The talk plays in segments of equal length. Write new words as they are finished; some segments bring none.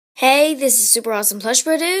Hey, this is Super Awesome Plush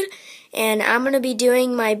Bro Dude, and I'm going to be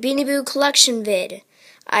doing my Beanie Boo Collection vid.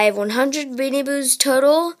 I have 100 Beanie Boos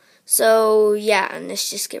total, so yeah, and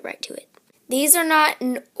let's just get right to it. These are not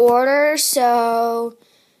in order, so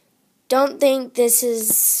don't think this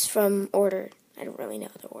is from order. I don't really know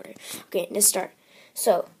the order. Okay, let's start.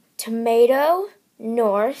 So, Tomato,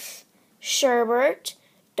 North, Sherbert,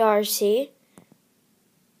 Darcy,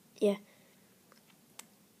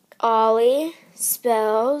 Ollie,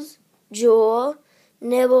 Spells, Jewel,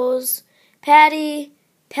 Nibbles, Patty,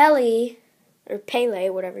 Pelly, or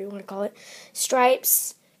Pele, whatever you want to call it,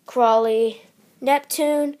 Stripes, Crawley,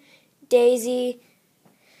 Neptune, Daisy,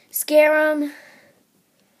 Scarum,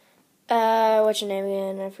 what's your name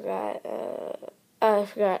again? I forgot.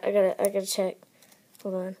 I gotta check.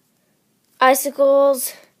 Hold on.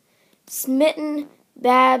 Icicles, Smitten,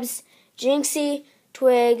 Babs, Jinxie,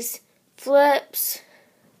 Twigs, Flips,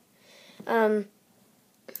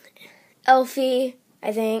 Elfie,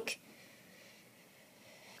 I think,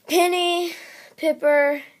 Penny,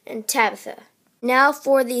 Pipper, and Tabitha. Now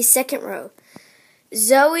for the second row.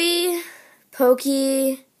 Zoe,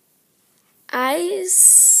 Pokey,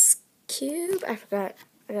 Ice Cube. I forgot.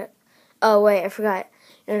 Oh wait, I forgot.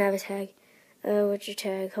 I don't have a tag. What's your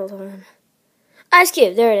tag? Hold on. Ice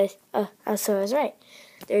Cube. There it is. Oh, so I was right.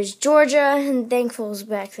 There's Georgia and Thankful's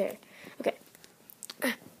back there. Okay.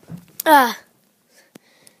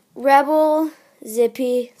 Rebel,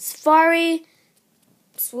 Zippy, Safari,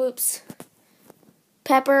 Swoops,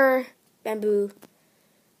 Pepper, Bamboo,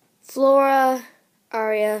 Flora,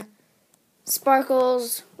 Aria,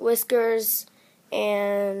 Sparkles, Whiskers,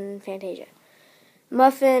 and Fantasia.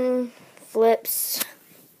 Muffin, Flips,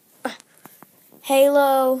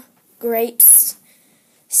 Halo, Grapes,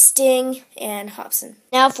 Sting, and Hobson.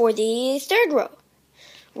 Now for the third row.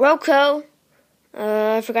 Rocco,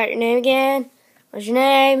 I forgot your name again. What's your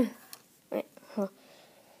name? Wait, What's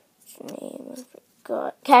your name? I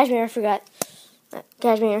forgot. Cashmere, I forgot.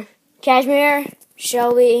 Cashmere,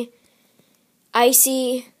 Shelby,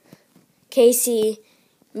 Icy, Casey,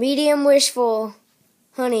 Medium Wishful,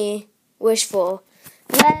 Honey, Wishful,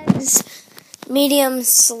 Legs, Medium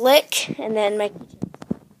Slick, and then my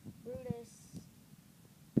Brutus,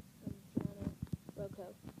 Rocco,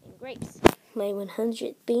 and Grapes. My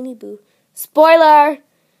 100th Beanie Boo. Spoiler!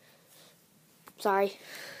 Sorry.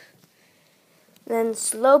 Then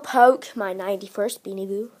Slowpoke, my 91st Beanie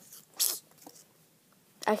Boo.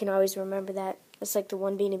 I can always remember that. That's like the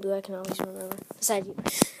one Beanie Boo I can always remember. Besides you.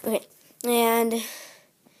 Okay. And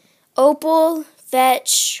Opal,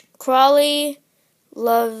 Fetch, Crawley,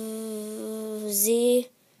 Lovesy.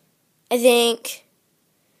 I think.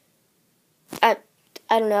 I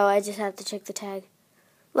don't know. I just have to check the tag.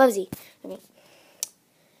 Lovesy. Okay.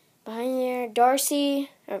 Behind there, Darcy.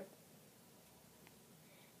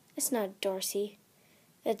 It's not Darcy.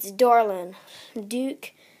 That's Darlin.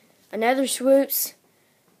 Duke. Another Swoops.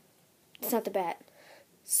 It's not the bat.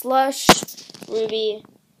 Slush. Ruby.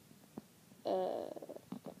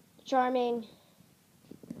 Charming.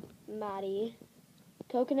 Maddie.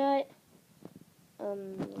 Coconut.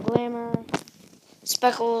 Glamour.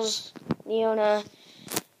 Speckles. Leona.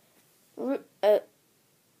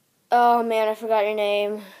 Oh man, I forgot your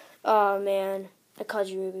name. Oh man. I called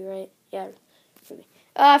you Ruby, right? Yeah, Ruby.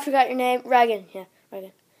 Oh, I forgot your name. Reagan. Yeah,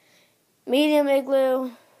 Reagan. Medium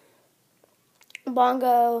Igloo,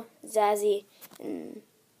 Bongo, Zazzy, and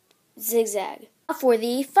Zigzag. For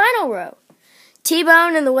the final row.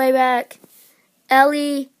 T-Bone in the way back.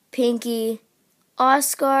 Ellie, Pinky,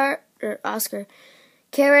 Oscar,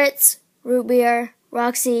 Carrots, Root Beer,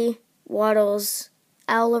 Roxy, Waddles,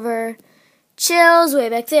 Oliver, Chills, way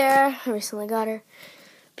back there. I recently got her.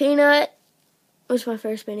 Peanut, was my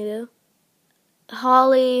first Beanie Boo.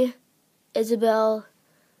 Holly, Isabel,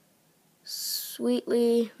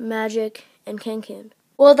 Sweetly, Magic, and Cancun.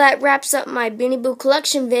 Well, that wraps up my Beanie Boo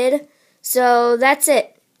Collection vid, so that's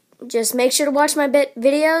it. Just make sure to watch my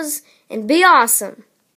videos and be awesome.